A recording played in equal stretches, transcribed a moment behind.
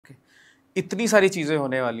Okay, इतनी सारी चीज़ें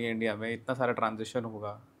होने वाली हैं इंडिया में, इतना सारा ट्रांजिशन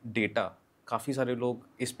होगा, डेटा, काफ़ी सारे लोग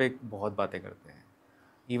इस पे बहुत बातें करते हैं,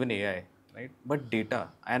 even AI, right? But data,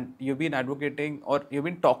 and you been advocating और you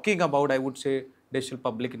been talking about, I would say, digital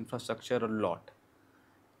public infrastructure a lot.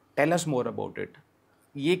 Tell us more about it.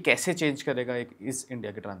 ये कैसे चेंज करेगा एक इस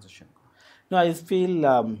इंडिया के ट्रांजिशन को? No, I feel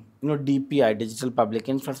DPI, digital public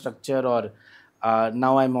infrastructure, or now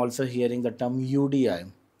I'm also hearing the term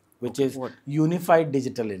UDI, which Okay, is what? unified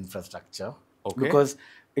digital infrastructure. Okay. Because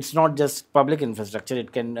it's not just public infrastructure;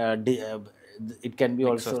 it can be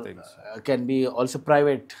Mix of also things.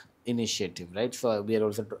 private initiative, right? So we are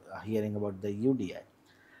also hearing about the UDI.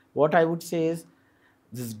 What I would say is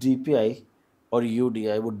this DPI or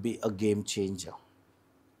UDI would be a game changer.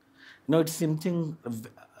 No, it's something,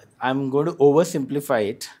 I'm going to oversimplify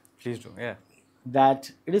it, Please do, yeah.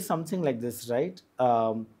 that it is something like this, right?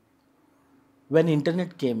 When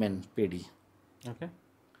internet came in, PD, Okay.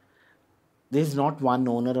 there is not one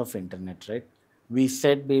owner of internet, right? We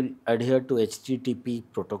said we'll adhere to HTTP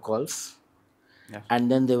protocols, Yes.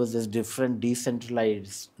 and then there was this different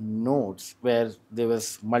decentralized nodes where there was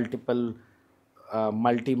multiple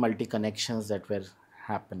multi connections that were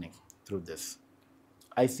happening through this.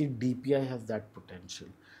 I see DPI has that potential.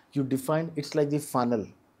 You define, it's like the funnel.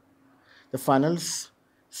 The funnel's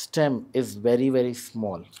stem is very, very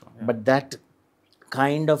small, yeah. but that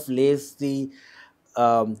kind of lays the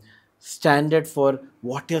um, standard for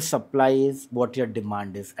what your supply is, what your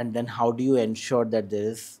demand is, and then how do you ensure that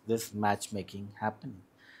there is this matchmaking happening.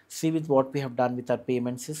 See with what we have done with our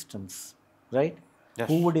payment systems, right? Yes.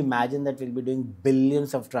 Who would imagine that we'll be doing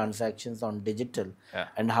billions of transactions on digital, Yeah.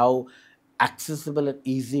 and how accessible and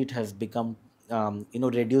easy it has become,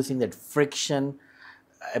 reducing that friction,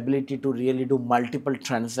 ability to really do multiple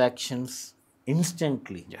transactions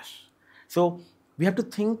instantly. Yes. So we have to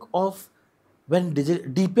think of when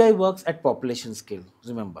DPI works at population scale.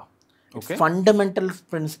 Remember, its Okay. fundamental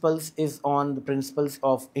principles is on the principles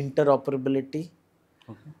of interoperability,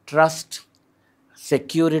 trust,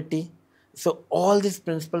 security. So all these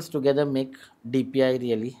principles together make DPI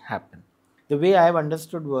really happen. The way I have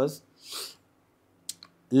understood was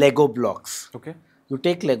Lego blocks. Okay. You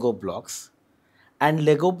take Lego blocks, and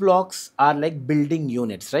Lego blocks are like building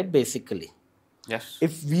units, right? Basically, Yes.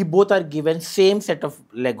 if we both are given same set of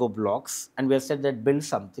Lego blocks and we have said that build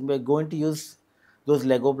something, we're going to use those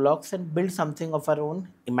Lego blocks and build something of our own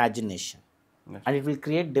imagination. Yes. And it will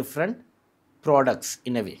create different products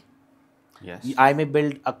in a way. Yes. I may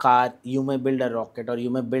build a car, you may build a rocket, or you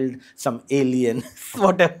may build some alien,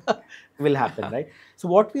 whatever will happen, right? So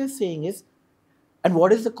what we are saying is, and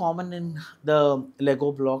what is the common in the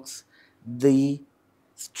Lego blocks? The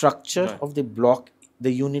structure Right. of the block,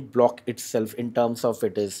 the unit block itself, in terms of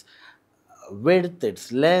it is width,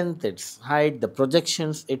 its length, its height, the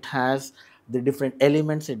projections it has, the different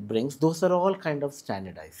elements it brings, those are all kind of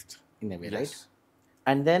standardized in a way, right? Yes.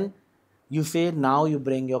 And then you say now you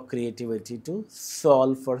bring your creativity to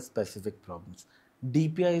solve for specific problems.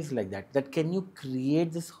 DPI is like that. That can you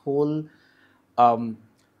create this whole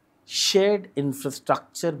shared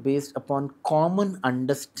infrastructure based upon common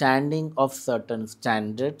understanding of certain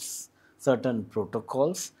standards, certain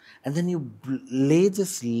protocols, and then you lay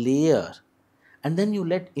this layer, and then you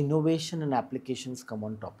let innovation and applications come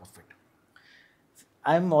on top of it.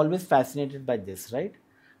 I'm always fascinated by this, right?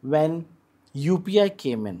 When UPI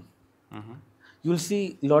came in, you'll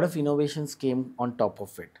see a lot of innovations came on top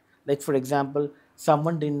of it. Like, for example,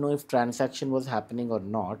 someone didn't know if transaction was happening or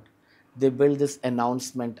not. They built this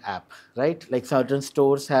announcement app, right? Like certain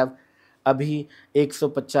stores have abhi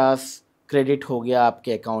 150 credit ho gaya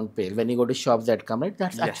aapke account pe. When you go to shops.com, right?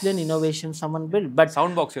 That's actually an Yes. innovation someone built. But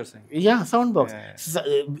Soundbox, you're saying? yeah, Soundbox.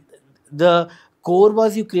 Yeah. The core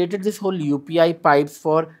was you created this whole UPI pipes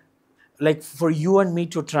for, like, for you and me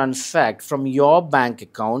to transact from your bank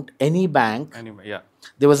account, any bank. Anyway, yeah.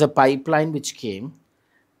 There was a pipeline which came,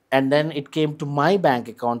 and then it came to my bank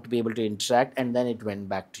account to be able to interact, and then it went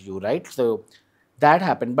back to you, right? So that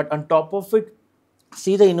happened. But on top of it,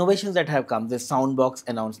 see the innovations that have come. The Soundbox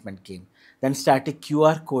announcement came. Then static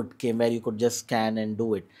QR code came where you could just scan and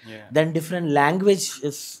do it. Yeah. Then different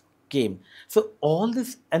languages came. So all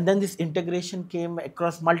this, and then this integration came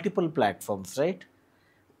across multiple platforms, right?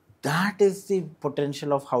 That is the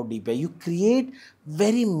potential of how DPI. You create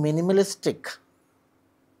very minimalistic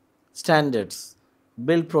standards,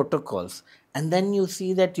 build protocols, and then you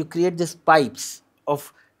see that you create these pipes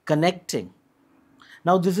of connecting.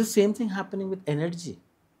 Now this is same thing happening with energy.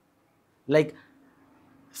 Like,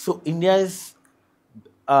 so India is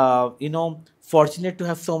fortunate to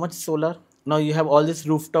have so much solar. Now you have all these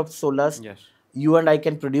rooftop solars. Yes. You and I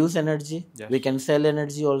can produce energy. Yes. We can sell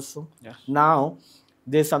energy also. Yes. Now,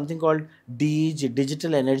 there's something called DEG,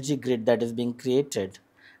 Digital Energy Grid, that is being created.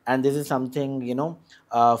 And this is something,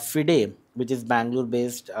 FIDE, which is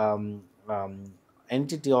Bangalore-based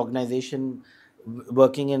entity, organization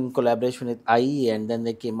working in collaboration with IE, and then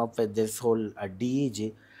they came up with this whole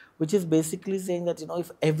DEG, which is basically saying that,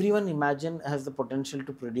 if everyone imagine has the potential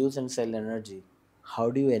to produce and sell energy, how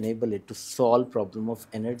do you enable it to solve problem of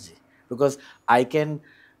energy? Because I can,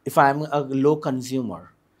 if I'm a low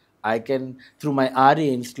consumer, I can, through my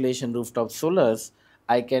RE installation, rooftop solars,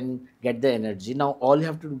 I can get the energy. Now all you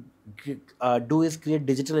have to do is create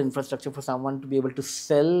digital infrastructure for someone to be able to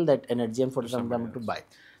sell that energy and for someone to buy.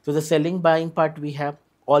 So the selling buying part we have,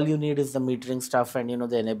 all you need is the metering stuff and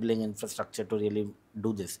the enabling infrastructure to really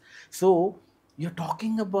do this. So you're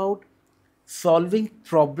talking about solving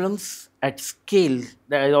problems at scale.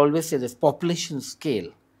 I always say this, population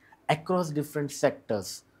scale, across different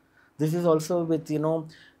sectors. This is also with,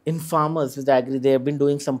 in farmers with agri, they have been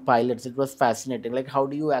doing some pilots. It was fascinating. Like, how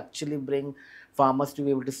do you actually bring farmers to be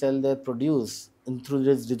able to sell their produce through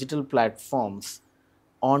these digital platforms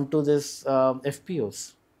onto this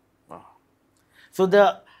FPOs? Wow. So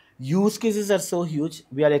the use cases are so huge.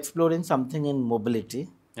 We are exploring something in mobility,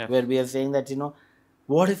 Yes. where we are saying that,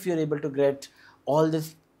 what if you're able to get all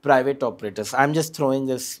these private operators? I'm just throwing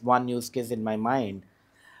this one use case in my mind.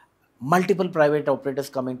 Multiple private operators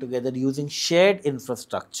coming together using shared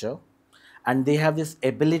infrastructure, and they have this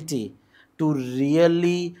ability to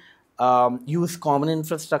really use common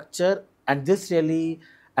infrastructure, and this really,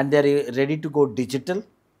 and they're ready to go digital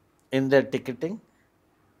in their ticketing,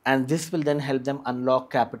 and this will then help them unlock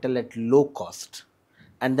capital at low cost.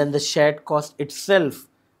 And then the shared cost itself,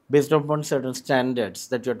 based upon certain standards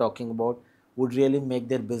that you're talking about, would really make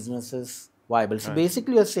their businesses viable. So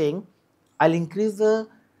basically you're saying, I'll increase the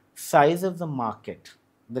size of the market,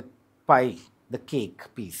 the pie, the cake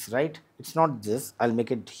piece, right? It's not this, I'll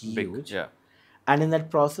make it Big. huge. Yeah. And in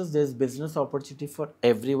that process, there's business opportunity for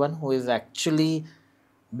everyone who is actually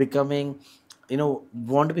becoming,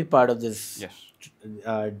 want to be part of this Yes.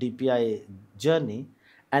 DPI journey.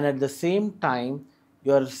 And at the same time,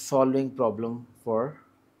 you're solving problem for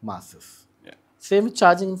masses. Yeah. Same with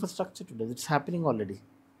charging infrastructure today. It's happening already.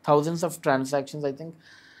 Thousands of transactions, I think.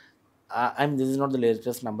 This is not the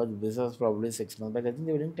latest number. This was probably 6 months back. I think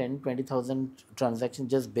they were doing 10, 20,000 transactions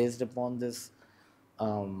just based upon this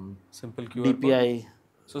Simple QR DPI. code.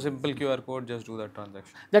 So simple QR code, just do that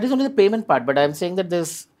transaction. That is only the payment part, but I'm saying that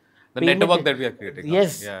this The network that we are creating.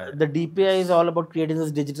 Yes, Yeah. the DPI is all about creating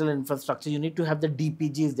this digital infrastructure. You need to have the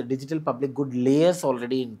DPGs, the digital public good layers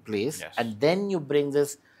already in place, Yes. and then you bring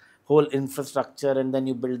this whole infrastructure, and then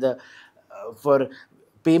you build the for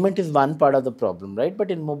payment is one part of the problem, right? But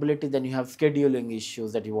in mobility, then you have scheduling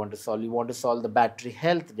issues that you want to solve. You want to solve the battery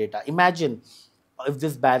health data. Imagine if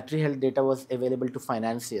this battery health data was available to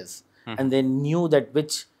financiers, and they knew that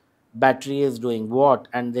which battery is doing what,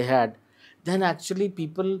 and they had, then actually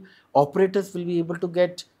operators will be able to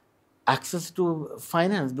get access to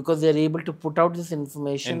finance, because they're able to put out this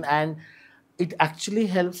information, and it actually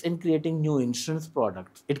helps in creating new insurance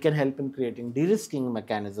products. It can help in creating de-risking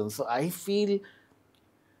mechanisms. So I feel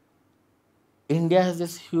India has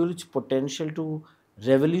this huge potential to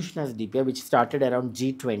revolutionize DPI, which started around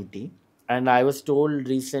G20. And I was told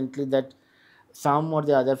recently that some or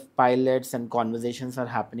the other pilots and conversations are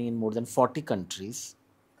happening in more than 40 countries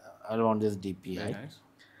around this DPI. Very nice.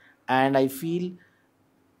 And I feel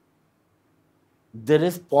there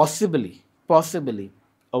is possibly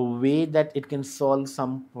a way that it can solve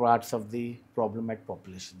some parts of the problem at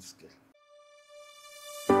population scale.